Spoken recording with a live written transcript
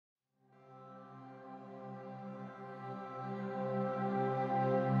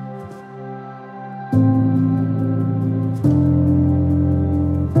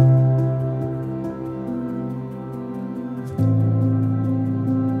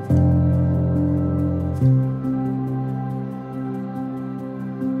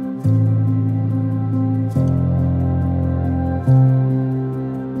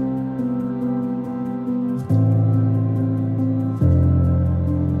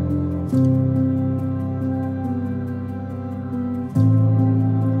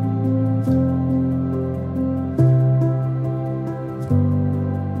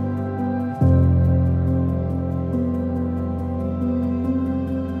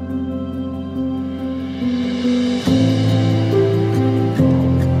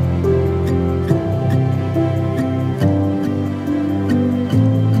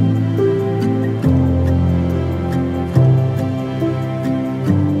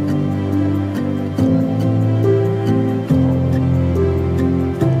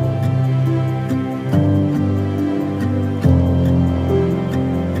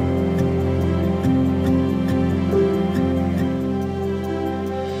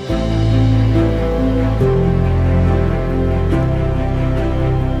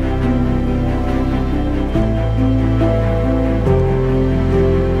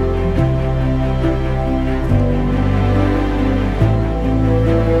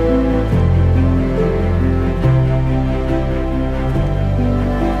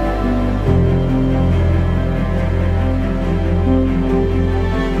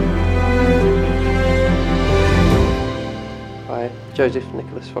Joseph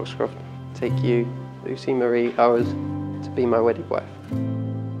Nicholas Foxcroft, take you, Lucy Marie Owers, to be my wedded wife.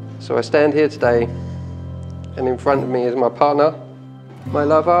 So I stand here today, and in front of me is my partner, my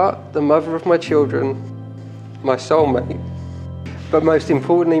lover, the mother of my children, my soulmate, but most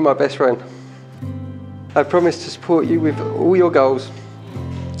importantly, my best friend. I promise to support you with all your goals,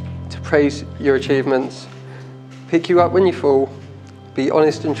 to praise your achievements, pick you up when you fall, be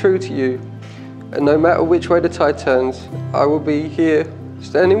honest and true to you, and no matter which way the tide turns, I will be here,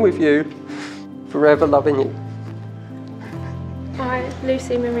 standing with you, forever loving you. I,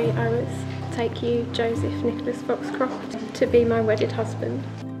 Lucy Marie Owers, take you, Joseph Nicholas Foxcroft, to be my wedded husband.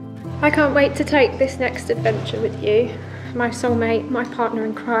 I can't wait to take this next adventure with you, my soulmate, my partner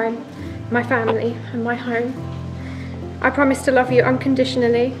in crime, my family and my home. I promise to love you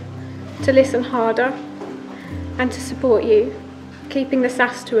unconditionally, to listen harder, and to support you, keeping the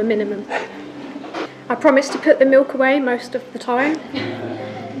sass to a minimum. I promise to put the milk away most of the time,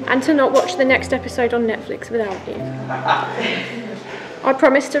 and to not watch the next episode on Netflix without you. I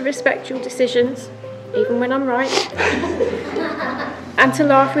promise to respect your decisions, even when I'm right, and to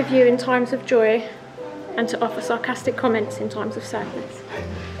laugh with you in times of joy, and to offer sarcastic comments in times of sadness.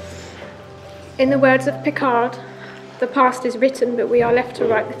 In the words of Picard, the past is written, but we are left to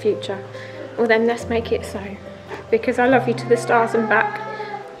write the future. Well then, let's make it so, because I love you to the stars and back,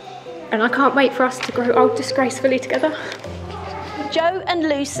 and I can't wait for us to grow old disgracefully together. Joe and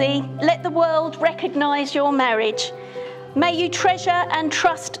Lucy, let the world recognise your marriage. May you treasure and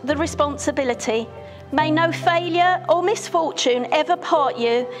trust the responsibility. May no failure or misfortune ever part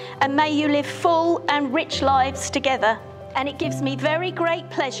you, and may you live full and rich lives together. And it gives me very great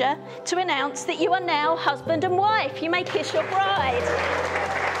pleasure to announce that you are now husband and wife. You may kiss your bride.